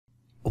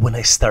When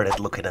I started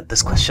looking at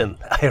this question,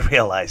 I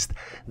realized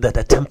that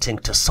attempting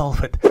to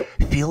solve it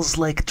feels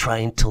like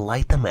trying to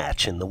light a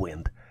match in the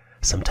wind.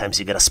 Sometimes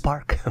you get a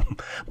spark,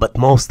 but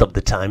most of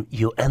the time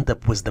you end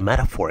up with the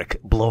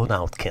metaphoric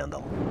blown-out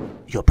candle.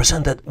 You're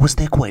presented with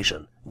the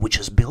equation, which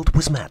is built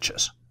with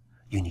matches.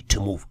 You need to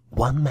move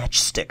one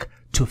matchstick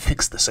to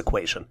fix this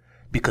equation,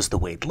 because the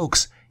way it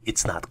looks,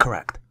 it's not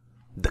correct.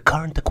 The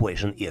current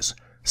equation is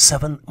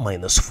 7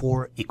 minus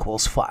 4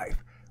 equals 5,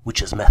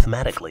 which is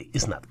mathematically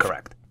is not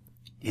correct.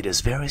 It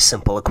is a very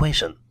simple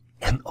equation,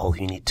 and all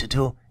you need to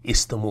do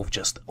is to move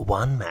just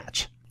one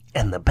match.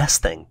 And the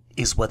best thing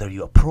is, whether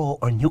you're pro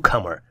or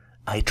newcomer,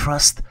 I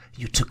trust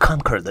you to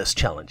conquer this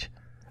challenge.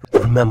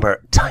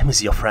 Remember, time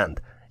is your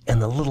friend,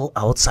 and a little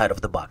outside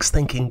of the box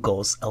thinking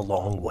goes a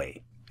long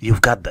way.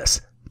 You've got this.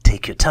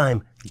 Take your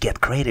time,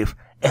 get creative,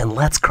 and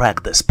let's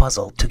crack this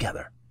puzzle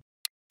together.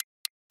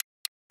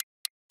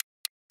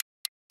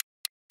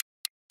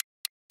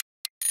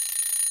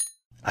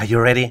 Are you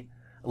ready?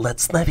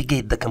 Let's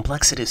navigate the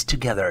complexities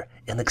together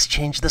and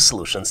exchange the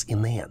solutions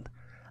in the end.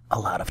 A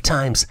lot of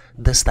times,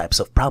 these types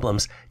of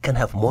problems can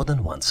have more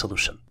than one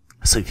solution.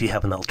 So if you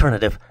have an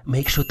alternative,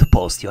 make sure to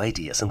post your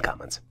ideas and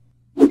comments.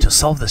 To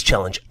solve this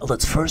challenge,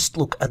 let's first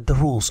look at the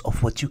rules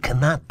of what you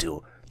cannot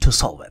do to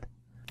solve it.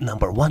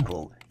 Number 1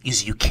 rule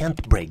is you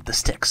can't break the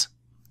sticks.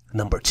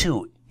 Number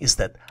 2 is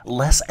that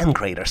less and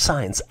greater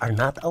signs are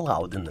not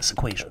allowed in these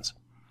equations.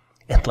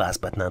 And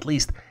last but not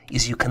least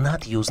is you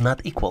cannot use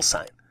not equal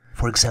sign.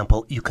 For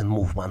example, you can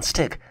move one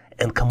stick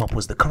and come up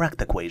with the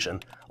correct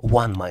equation,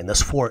 1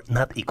 minus 4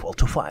 not equal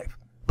to 5.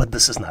 But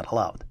this is not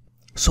allowed.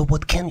 So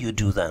what can you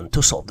do then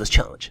to solve this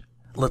challenge?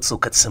 Let's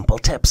look at simple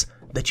tips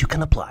that you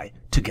can apply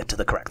to get to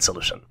the correct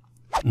solution.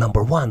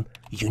 Number 1,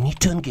 you need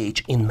to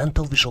engage in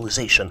mental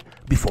visualization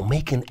before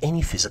making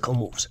any physical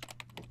moves.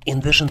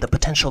 Envision the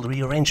potential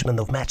rearrangement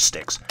of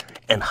matchsticks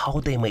and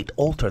how they might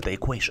alter the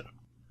equation.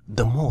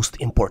 The most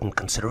important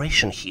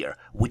consideration here,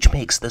 which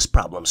makes this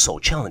problem so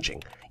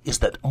challenging, is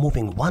that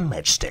moving one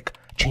matchstick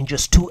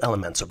changes 2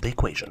 elements of the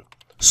equation: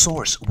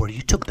 source, where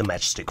you took the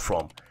matchstick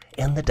from,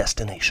 and the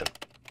destination.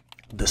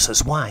 This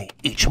is why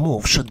each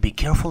move should be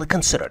carefully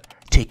considered,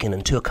 taking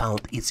into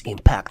account its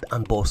impact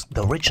on both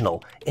the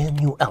original and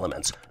new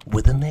elements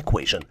within the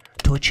equation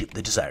to achieve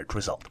the desired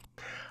result.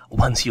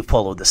 Once you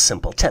follow the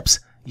simple tips,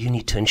 you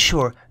need to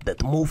ensure that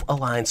the move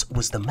aligns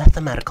with the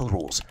mathematical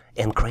rules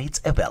and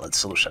creates a valid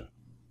solution.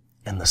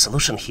 And the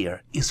solution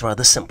here is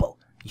rather simple.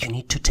 You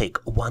need to take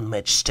one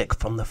matchstick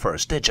from the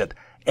first digit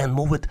and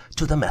move it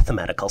to the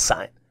mathematical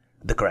sign.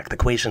 The correct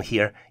equation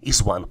here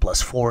is 1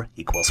 plus 4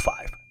 equals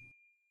 5.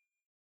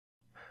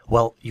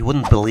 Well, you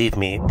wouldn't believe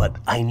me, but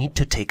I need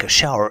to take a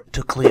shower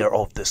to clear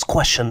off this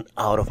question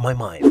out of my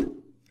mind.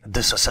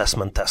 This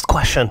assessment test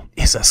question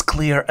is as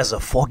clear as a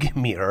foggy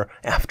mirror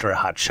after a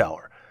hot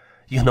shower.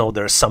 You know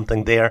there's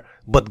something there,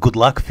 but good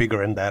luck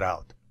figuring that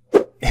out.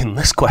 In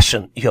this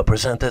question, you're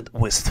presented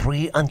with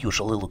 3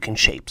 unusually looking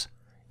shapes.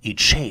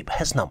 Each shape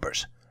has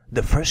numbers.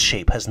 The first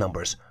shape has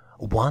numbers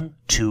 1,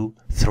 2,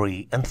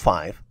 3, and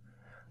 5.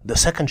 The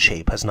second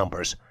shape has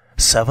numbers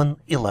 7,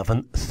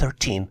 11,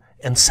 13,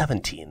 and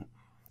 17.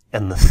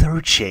 And the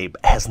third shape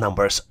has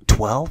numbers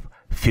 12,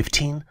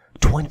 15,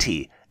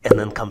 20, and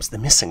then comes the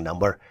missing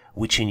number,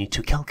 which you need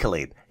to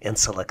calculate and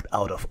select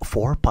out of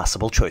 4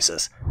 possible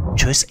choices.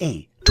 Choice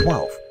A,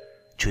 12.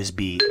 Choice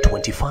B,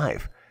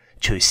 25.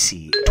 Choice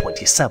C,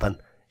 27.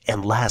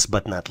 And last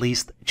but not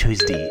least,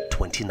 choice D,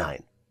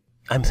 29.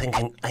 I'm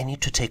thinking I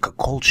need to take a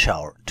cold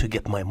shower to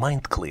get my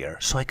mind clear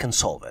so I can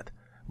solve it.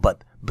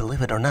 But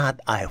believe it or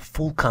not, I have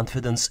full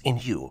confidence in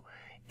you,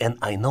 and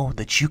I know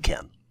that you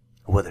can.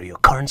 Whether you're a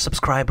current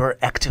subscriber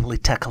actively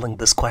tackling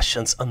these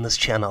questions on this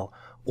channel,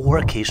 or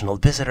occasional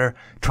visitor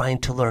trying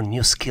to learn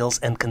new skills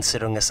and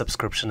considering a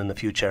subscription in the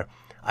future,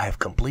 I have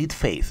complete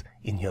faith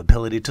in your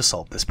ability to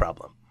solve this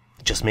problem.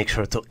 Just make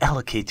sure to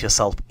allocate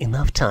yourself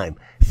enough time,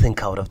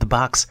 think out of the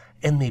box,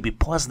 and maybe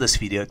pause this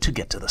video to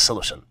get to the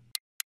solution.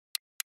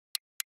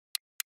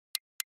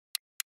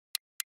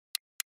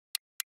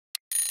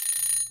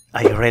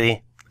 Are you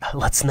ready?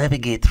 Let's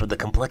navigate through the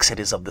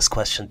complexities of this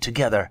question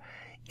together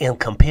and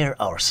compare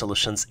our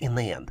solutions in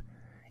the end.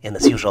 And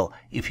as usual,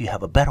 if you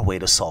have a better way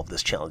to solve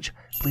this challenge,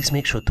 please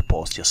make sure to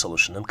post your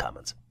solution in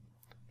comments.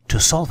 To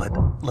solve it,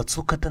 let's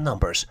look at the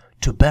numbers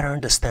to better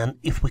understand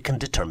if we can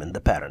determine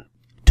the pattern.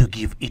 To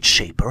give each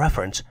shape a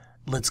reference,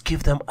 let's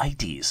give them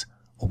IDs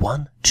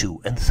 1,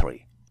 2, and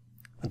 3.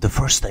 The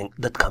first thing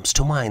that comes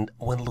to mind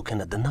when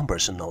looking at the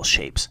numbers in those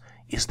shapes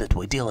is that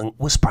we're dealing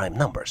with prime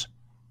numbers.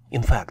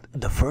 In fact,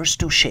 the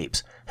first 2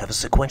 shapes have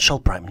sequential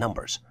prime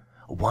numbers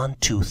 1,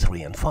 2,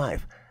 3, and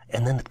 5,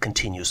 and then it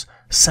continues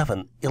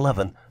 7,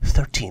 11,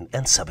 13,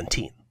 and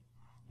 17.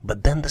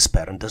 But then this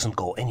pattern doesn't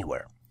go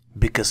anywhere,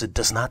 because it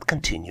does not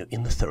continue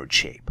in the third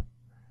shape,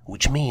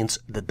 which means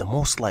that the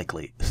most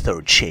likely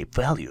third shape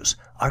values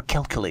are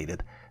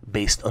calculated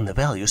based on the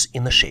values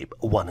in the shape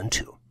 1 and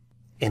 2.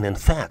 And in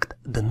fact,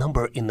 the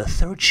number in the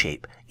third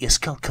shape is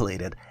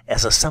calculated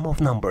as a sum of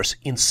numbers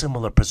in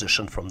similar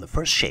position from the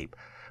first shape,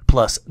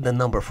 plus the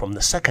number from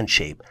the second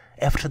shape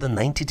after the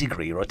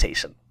 90-degree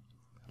rotation.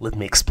 Let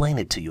me explain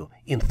it to you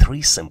in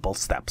 3 simple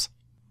steps.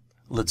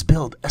 Let's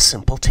build a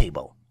simple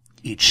table.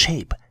 Each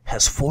shape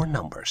has 4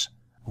 numbers,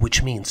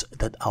 which means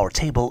that our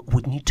table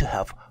would need to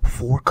have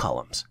 4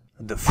 columns.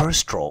 The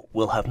first row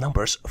will have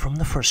numbers from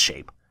the first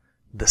shape,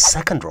 the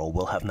second row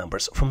will have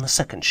numbers from the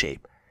second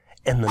shape,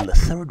 and then the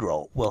third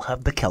row will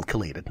have the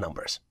calculated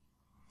numbers.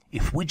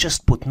 If we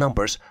just put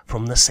numbers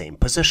from the same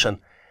position,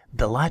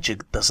 the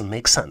logic doesn't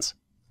make sense.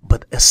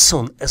 But as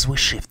soon as we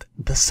shift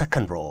the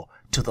second row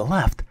to the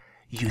left,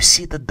 you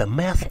see that the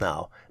math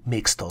now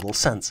makes total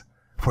sense.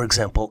 For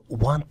example,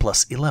 1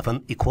 plus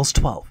 11 equals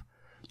 12,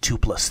 2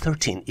 plus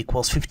 13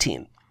 equals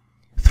 15,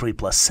 3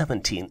 plus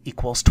 17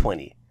 equals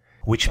 20,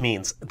 which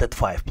means that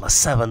 5 plus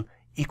 7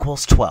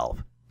 equals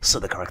 12. So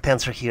the correct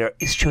answer here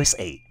is choice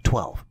A,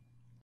 12.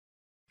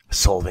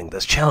 Solving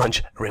this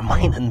challenge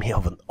reminded me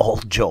of an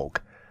old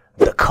joke.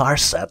 The car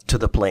said to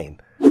the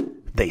plane,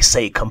 "They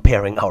say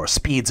comparing our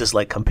speeds is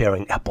like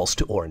comparing apples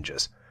to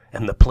oranges."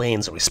 And the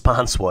plane's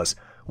response was,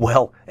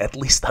 "Well, at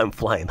least I'm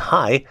flying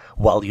high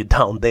while you're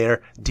down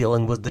there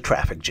dealing with the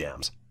traffic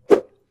jams."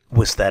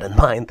 With that in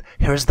mind,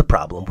 here's the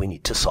problem we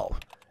need to solve.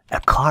 A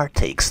car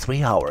takes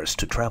 3 hours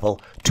to travel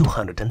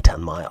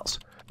 210 miles,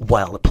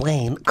 while a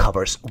plane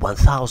covers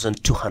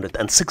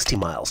 1,260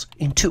 miles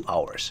in 2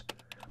 hours.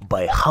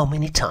 By how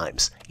many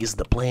times is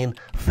the plane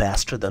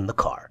faster than the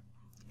car?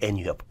 And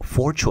you have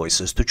 4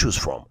 choices to choose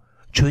from.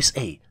 Choice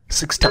A,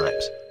 6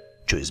 times.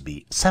 Choice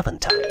B, 7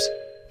 times.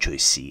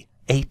 Choice C,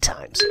 8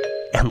 times.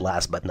 And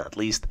last but not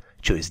least,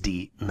 choice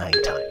D,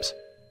 9 times.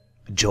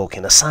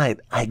 Joking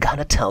aside, I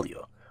gotta tell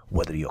you,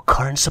 whether you're a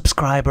current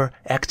subscriber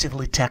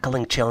actively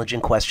tackling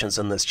challenging questions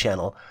on this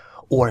channel,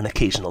 or an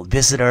occasional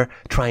visitor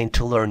trying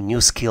to learn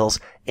new skills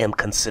and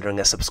considering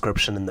a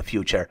subscription in the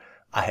future,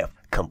 I have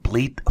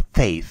complete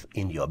faith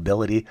in your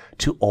ability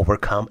to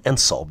overcome and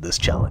solve this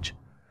challenge.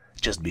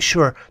 Just be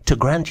sure to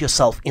grant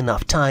yourself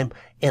enough time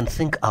and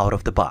think out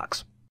of the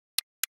box.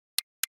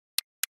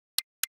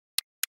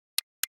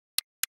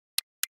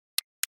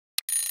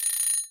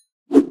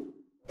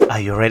 Are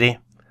you ready?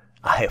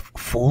 I have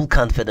full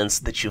confidence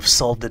that you've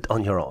solved it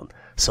on your own,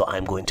 so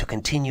I'm going to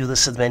continue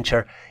this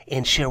adventure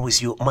and share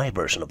with you my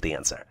version of the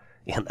answer.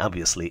 And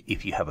obviously,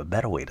 if you have a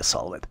better way to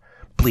solve it,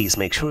 please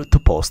make sure to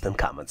post in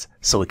comments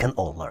so we can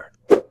all learn.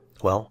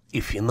 Well,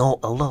 if you know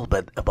a little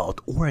bit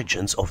about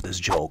origins of this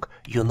joke,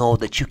 you know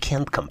that you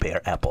can't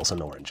compare apples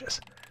and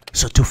oranges.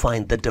 So to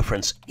find the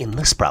difference in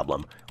this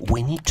problem,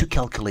 we need to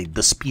calculate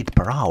the speed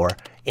per hour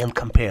and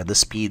compare the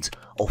speeds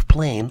of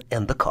plane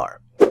and the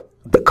car.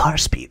 The car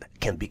speed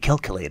can be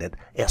calculated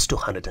as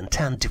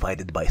 210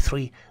 divided by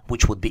 3,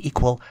 which would be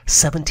equal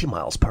 70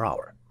 miles per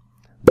hour.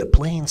 The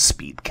plane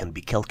speed can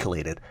be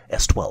calculated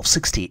as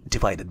 1260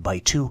 divided by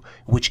 2,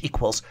 which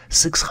equals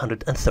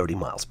 630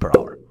 miles per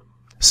hour.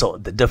 So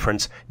the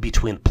difference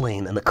between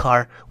plane and the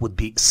car would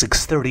be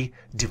 630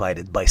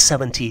 divided by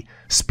 70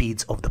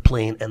 speeds of the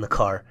plane and the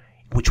car,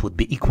 which would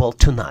be equal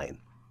to 9,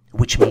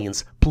 which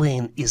means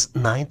plane is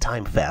 9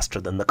 times faster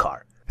than the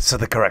car. So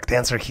the correct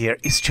answer here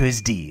is choice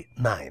D,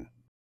 9.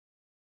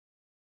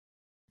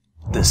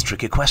 This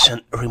tricky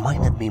question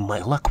reminded me my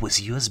luck with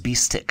USB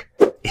stick.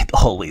 It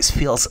always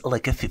feels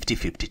like a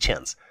 50-50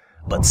 chance,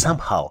 but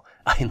somehow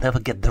I never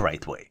get the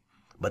right way.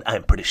 But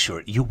I'm pretty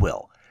sure you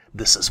will.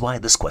 This is why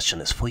this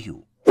question is for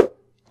you.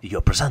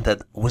 You're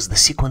presented with the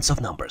sequence of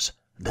numbers.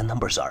 The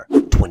numbers are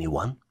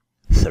 21,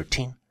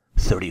 13,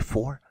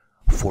 34,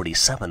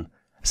 47,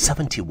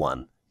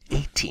 71,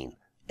 18,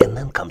 and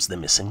then comes the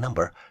missing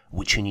number,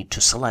 which you need to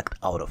select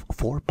out of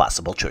 4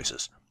 possible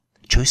choices.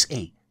 Choice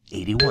A,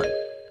 81.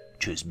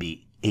 Choice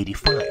B,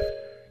 85.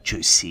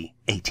 Choice C,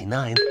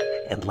 89.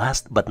 And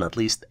last but not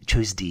least,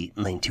 choice D,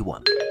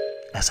 91.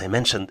 As I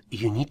mentioned,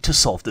 you need to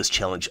solve this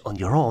challenge on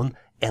your own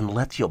and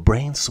let your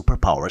brain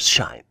superpowers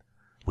shine.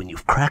 When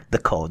you've cracked the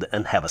code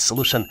and have a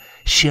solution,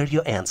 share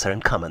your answer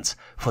in comments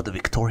for the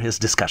victorious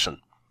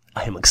discussion.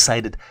 I am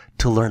excited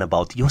to learn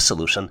about your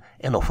solution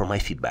and offer my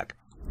feedback.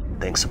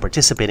 Thanks for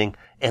participating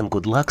and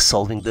good luck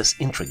solving this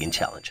intriguing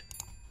challenge.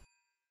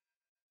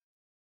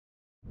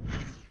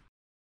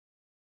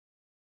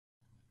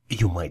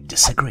 You might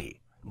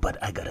disagree,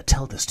 but I gotta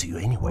tell this to you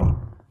anyway.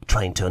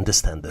 Trying to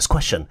understand this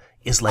question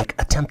is like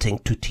attempting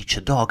to teach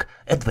a dog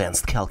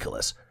advanced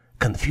calculus,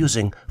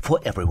 confusing for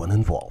everyone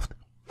involved.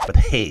 But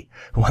hey,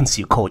 once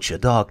you coach your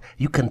dog,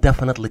 you can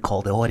definitely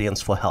call the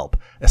audience for help,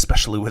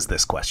 especially with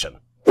this question.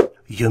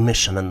 Your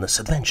mission in this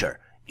adventure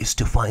is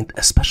to find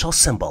a special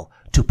symbol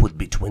to put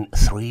between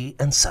 3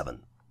 and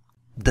 7.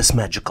 This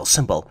magical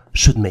symbol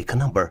should make a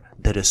number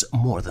that is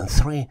more than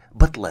 3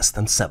 but less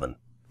than 7.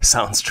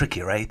 Sounds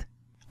tricky, right?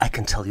 I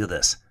can tell you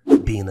this,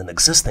 being an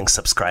existing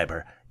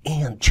subscriber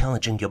and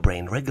challenging your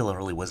brain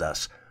regularly with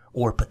us,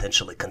 or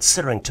potentially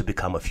considering to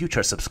become a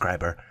future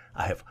subscriber,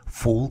 I have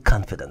full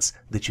confidence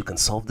that you can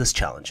solve this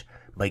challenge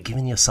by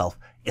giving yourself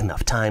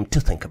enough time to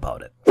think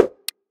about it.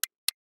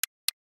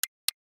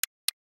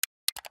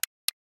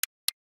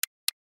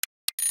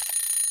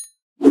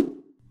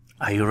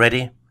 Are you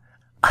ready?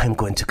 I'm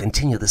going to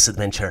continue this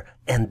adventure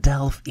and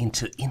delve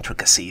into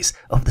intricacies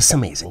of this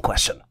amazing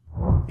question.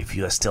 If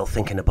you are still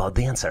thinking about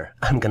the answer,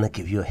 I'm gonna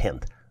give you a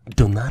hint.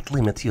 Do not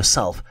limit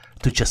yourself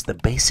to just the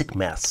basic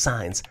math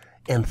signs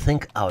and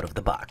think out of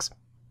the box.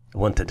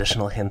 Want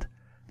additional hint?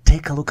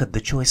 Take a look at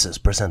the choices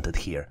presented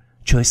here.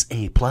 Choice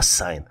A plus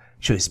sign,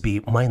 choice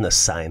B minus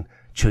sign,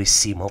 choice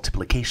C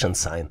multiplication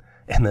sign,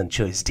 and then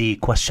choice D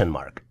question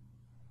mark.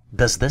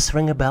 Does this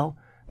ring a bell?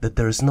 That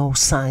there is no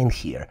sign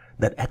here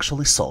that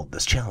actually solved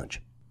this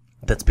challenge.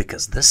 That's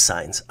because these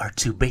signs are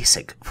too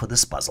basic for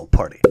this puzzle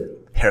party.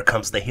 Here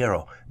comes the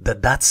hero, the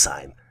dot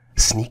sign.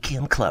 Sneaky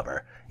and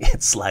clever,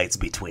 it slides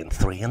between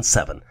 3 and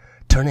 7,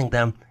 turning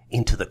them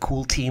into the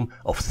cool team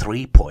of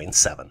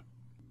 3.7.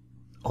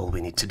 All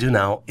we need to do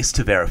now is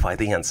to verify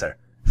the answer.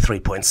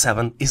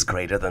 3.7 is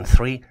greater than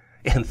 3,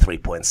 and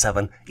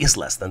 3.7 is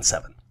less than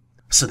 7.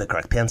 So the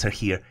correct answer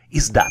here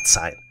is dot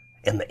sign,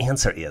 and the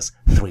answer is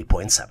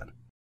 3.7.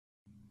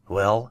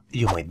 Well,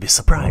 you might be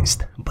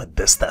surprised, but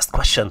this test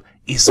question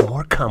is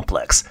more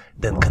complex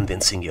than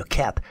convincing your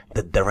cat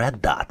that the red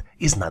dot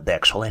is not the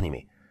actual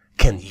enemy.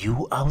 Can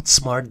you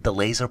outsmart the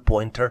laser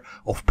pointer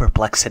of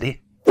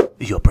perplexity?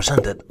 You're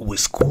presented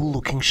with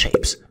cool-looking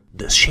shapes.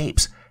 These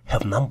shapes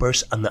have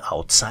numbers on the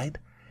outside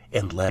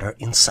and letter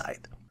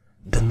inside.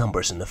 The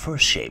numbers in the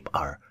first shape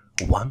are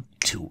 1,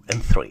 2,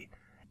 and 3,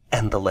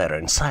 and the letter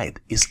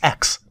inside is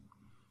X.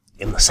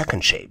 In the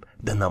second shape,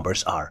 the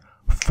numbers are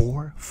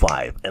 4,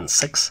 5, and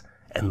 6,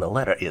 and the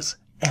letter is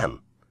N.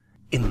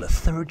 In the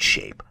third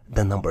shape,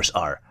 the numbers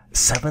are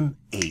 7,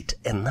 8,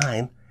 and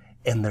 9,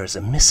 and there's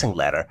a missing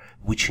letter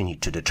which you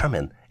need to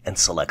determine and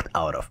select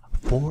out of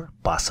 4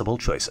 possible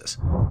choices.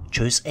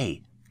 Choice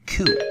A,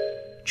 Q,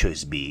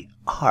 choice B,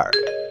 R,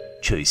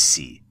 choice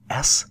C,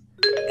 S,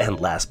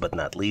 and last but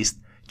not least,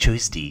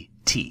 choice D,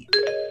 T.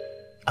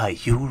 Are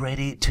you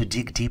ready to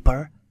dig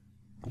deeper?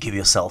 Give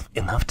yourself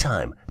enough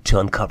time to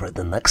uncover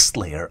the next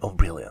layer of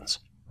brilliance.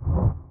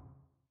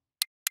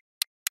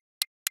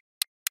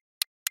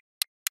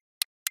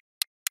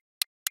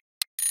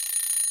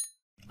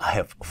 I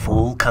have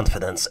full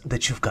confidence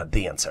that you've got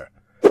the answer.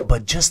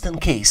 But just in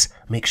case,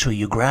 make sure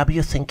you grab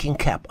your thinking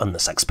cap on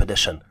this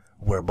expedition.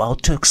 We're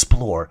about to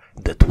explore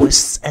the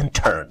twists and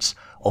turns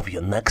of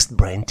your next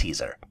brain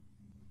teaser.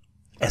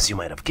 As you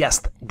might have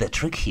guessed, the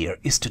trick here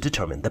is to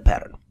determine the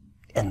pattern.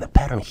 And the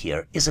pattern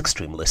here is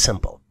extremely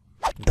simple.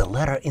 The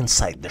letter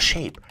inside the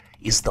shape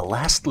is the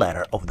last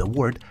letter of the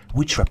word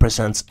which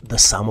represents the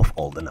sum of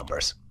all the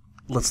numbers.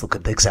 Let's look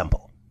at the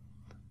example.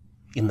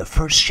 In the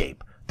first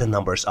shape, the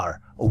numbers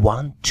are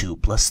 1, 2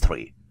 plus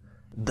 3.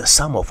 The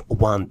sum of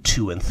 1,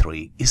 2, and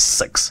 3 is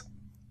 6.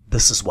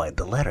 This is why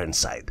the letter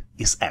inside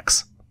is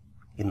X.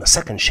 In the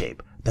second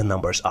shape, the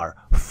numbers are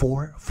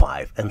 4,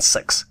 5, and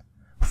 6.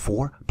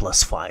 4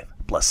 plus 5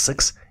 plus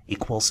 6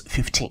 equals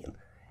 15,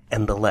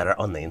 and the letter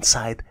on the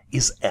inside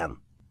is N.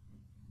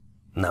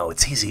 Now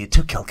it's easy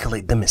to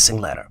calculate the missing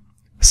letter.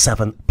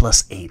 7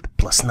 plus 8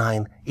 plus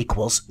 9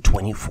 equals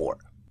 24.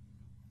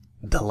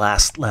 The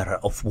last letter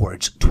of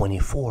words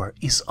 24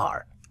 is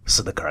R,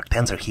 so the correct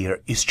answer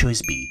here is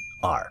choice B,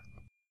 R.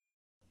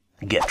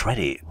 Get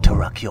ready to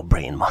rock your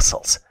brain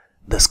muscles.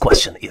 This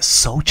question is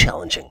so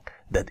challenging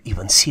that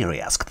even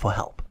Siri asked for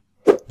help.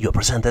 You're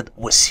presented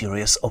with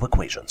series of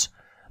equations.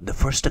 The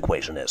first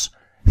equation is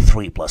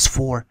 3 plus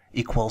 4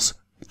 equals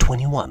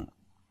 21.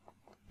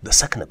 The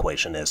second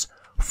equation is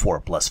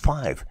 4 plus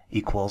 5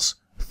 equals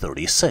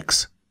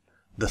 36.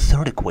 The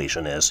third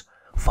equation is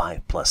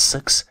 5 plus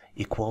 6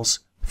 equals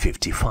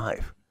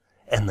 55.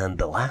 And then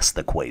the last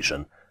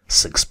equation,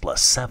 6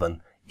 plus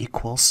 7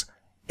 equals,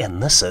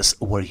 and this is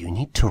where you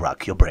need to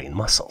rock your brain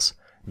muscles,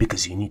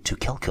 because you need to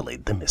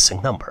calculate the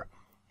missing number.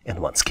 And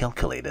once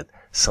calculated,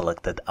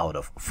 select it out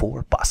of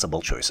 4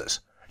 possible choices.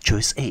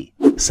 Choice A,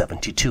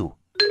 72.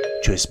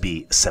 Choice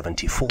B,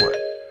 74.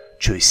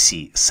 Choice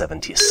C,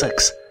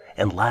 76.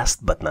 And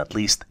last but not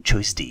least,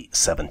 choice D,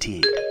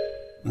 78.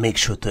 Make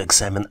sure to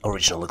examine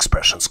original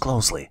expressions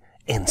closely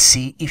and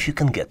see if you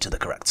can get to the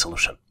correct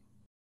solution.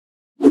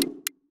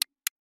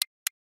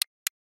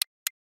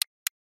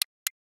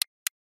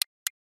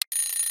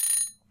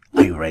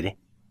 Are you ready?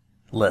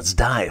 Let's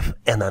dive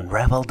and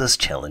unravel this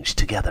challenge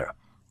together.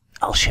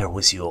 I'll share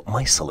with you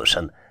my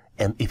solution,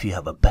 and if you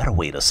have a better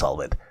way to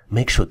solve it,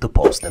 make sure to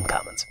post in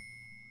comments.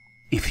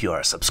 If you are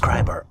a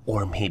subscriber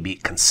or maybe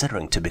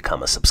considering to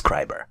become a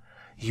subscriber,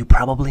 you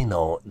probably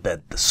know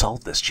that to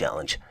solve this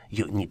challenge,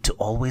 you need to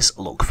always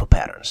look for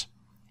patterns.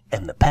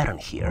 And the pattern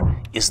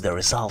here is the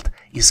result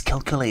is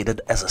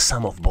calculated as a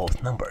sum of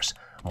both numbers,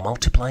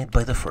 multiplied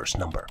by the first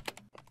number.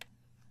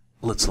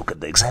 Let's look at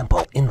the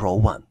example in row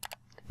 1.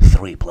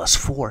 3 plus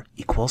 4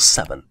 equals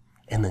 7,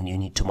 and then you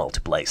need to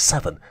multiply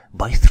 7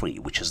 by 3,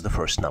 which is the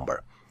first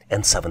number,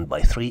 and 7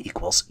 by 3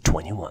 equals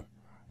 21.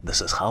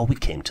 This is how we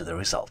came to the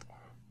result.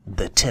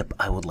 The tip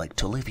I would like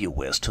to leave you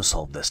with to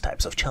solve these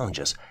types of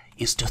challenges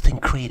is to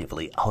think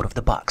creatively out of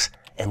the box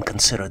and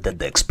consider that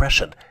the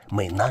expression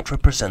may not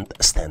represent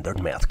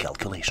standard math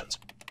calculations.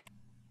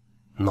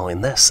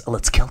 Knowing this,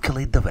 let's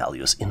calculate the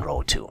values in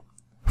row 2.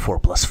 4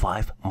 plus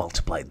 5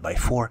 multiplied by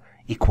 4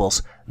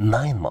 equals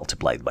 9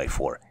 multiplied by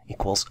 4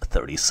 equals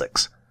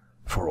 36.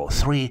 For row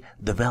 3,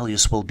 the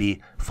values will be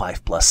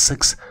 5 plus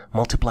 6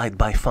 multiplied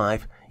by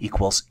 5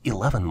 equals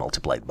 11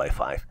 multiplied by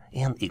 5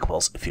 and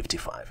equals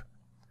 55.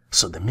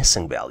 So the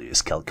missing value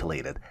is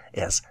calculated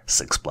as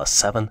 6 plus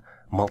 7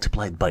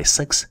 multiplied by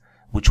 6,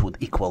 which would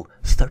equal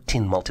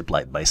 13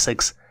 multiplied by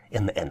 6,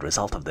 and the end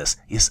result of this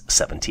is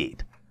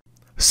 78.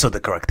 So the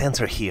correct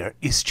answer here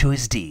is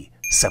choice D,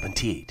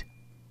 78.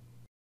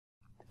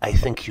 I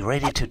think you're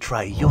ready to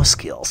try your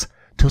skills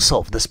to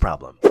solve this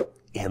problem.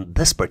 And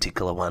this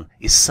particular one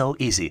is so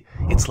easy.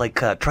 It's like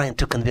trying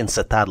to convince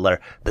a toddler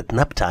that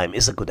nap time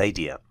is a good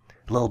idea.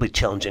 A little bit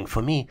challenging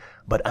for me,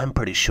 but I'm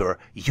pretty sure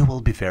you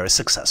will be very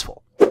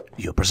successful.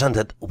 You're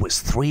presented with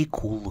 3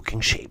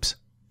 cool-looking shapes.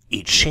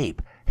 Each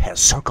shape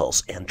has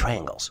circles and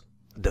triangles.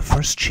 The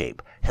first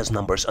shape has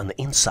numbers on the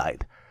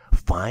inside,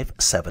 5,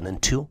 7, and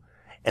 2,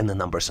 and the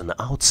numbers on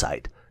the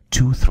outside,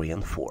 2, 3,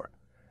 and 4.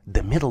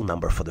 The middle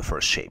number for the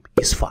first shape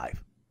is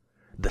 5.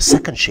 The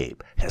second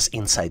shape has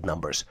inside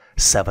numbers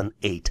 7,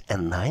 8,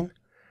 and 9.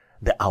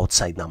 The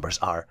outside numbers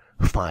are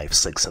 5,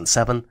 6, and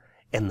 7,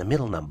 and the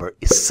middle number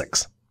is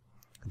 6.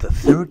 The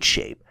third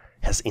shape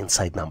has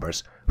inside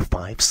numbers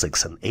 5,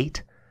 6, and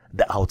 8.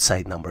 The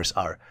outside numbers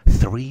are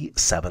 3,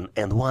 7,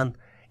 and 1,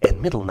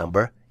 and middle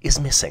number is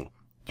missing.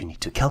 You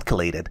need to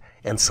calculate it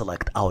and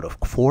select out of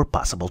 4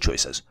 possible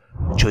choices.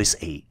 Choice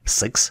A,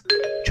 6,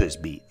 choice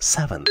B,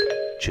 7,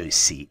 choice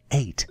C,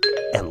 8,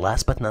 and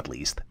last but not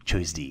least,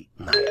 choice D,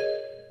 9.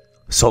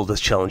 Solve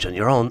this challenge on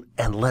your own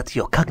and let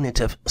your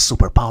cognitive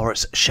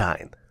superpowers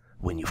shine.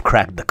 When you've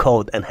cracked the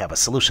code and have a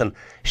solution,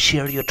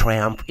 share your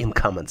triumph in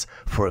comments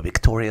for a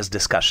victorious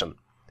discussion.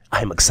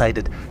 I'm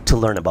excited to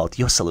learn about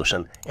your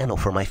solution and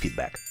offer my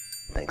feedback.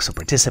 Thanks for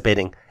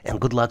participating and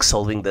good luck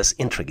solving this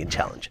intriguing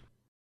challenge.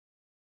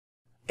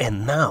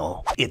 And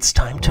now it's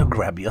time to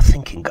grab your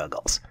thinking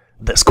goggles.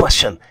 This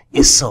question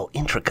is so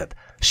intricate,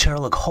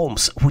 Sherlock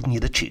Holmes would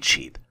need a cheat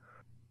sheet.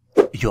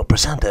 You're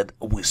presented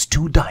with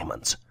 2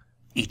 diamonds.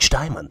 Each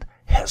diamond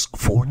has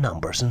 4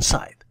 numbers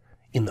inside.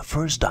 In the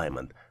first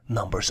diamond,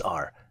 numbers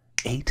are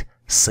 8,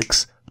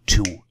 6,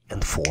 2,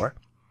 and 4.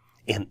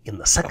 And in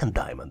the second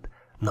diamond,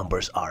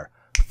 numbers are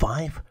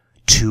 5,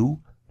 2,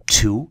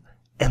 2,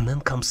 and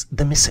then comes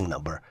the missing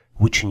number,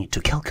 which you need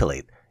to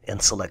calculate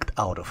and select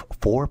out of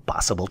 4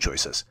 possible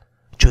choices.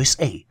 Choice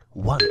A,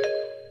 1,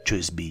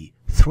 choice B,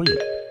 3,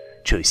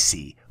 choice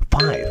C,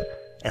 5,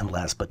 and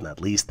last but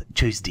not least,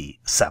 choice D,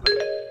 7.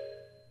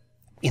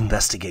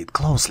 Investigate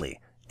closely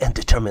and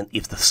determine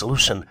if the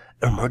solution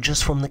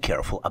emerges from the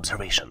careful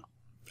observation.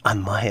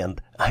 On my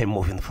end, I'm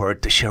moving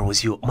forward to share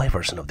with you my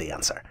version of the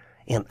answer.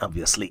 And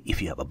obviously,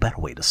 if you have a better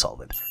way to solve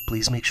it,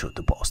 please make sure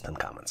to post in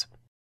comments.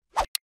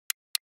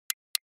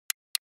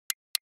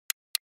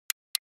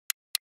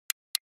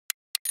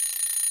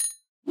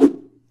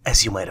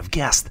 As you might have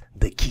guessed,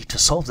 the key to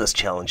solve this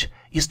challenge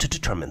is to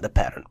determine the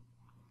pattern.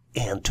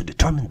 And to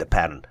determine the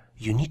pattern,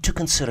 you need to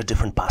consider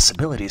different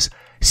possibilities,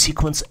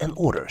 sequence, and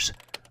orders.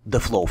 The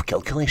flow of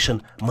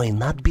calculation may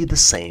not be the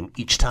same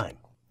each time.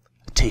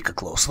 Take a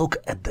close look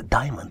at the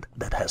diamond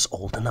that has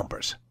all the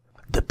numbers.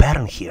 The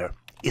pattern here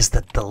is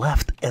that the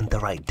left and the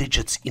right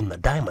digits in the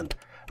diamond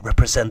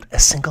represent a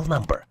single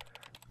number,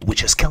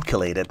 which is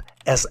calculated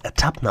as a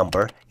top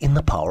number in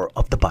the power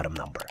of the bottom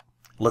number.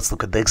 Let's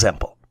look at the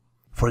example.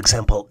 For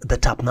example, the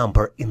top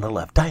number in the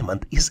left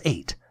diamond is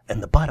 8,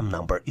 and the bottom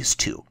number is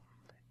 2.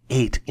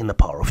 8 in the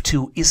power of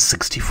 2 is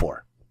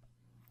 64.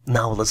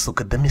 Now let's look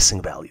at the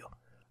missing value.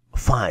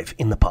 5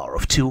 in the power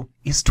of 2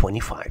 is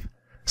 25.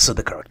 So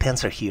the correct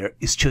answer here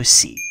is choice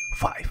C,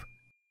 5.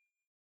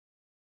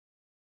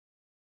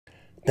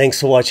 Thanks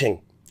for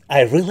watching.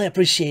 I really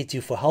appreciate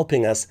you for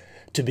helping us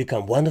to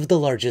become one of the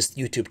largest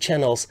YouTube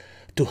channels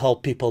to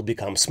help people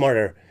become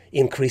smarter,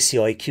 increase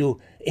your IQ,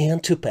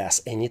 and to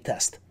pass any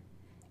test.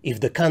 If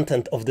the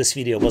content of this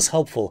video was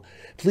helpful,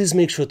 please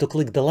make sure to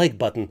click the like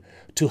button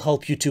to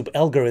help YouTube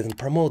algorithm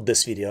promote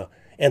this video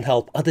and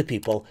help other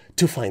people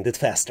to find it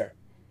faster.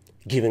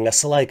 Giving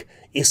us a like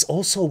is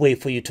also a way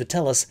for you to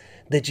tell us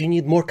that you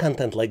need more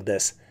content like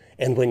this,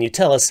 and when you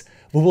tell us,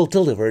 we will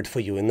deliver it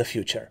for you in the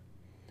future.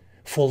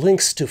 For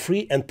links to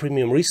free and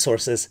premium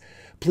resources,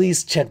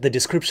 please check the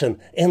description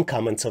and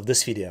comments of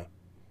this video.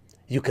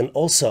 You can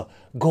also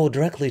go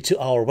directly to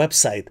our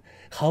website,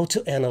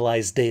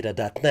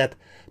 howtoanalyzedata.net,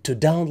 to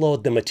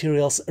download the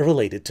materials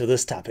related to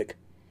this topic.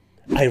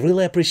 I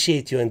really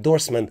appreciate your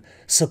endorsement,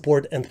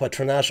 support, and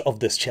patronage of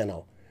this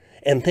channel.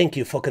 And thank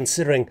you for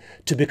considering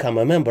to become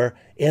a member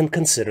and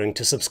considering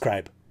to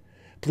subscribe.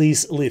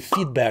 Please leave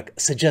feedback,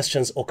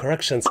 suggestions, or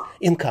corrections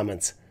in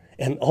comments.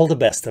 And all the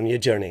best on your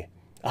journey.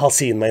 I'll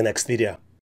see you in my next video.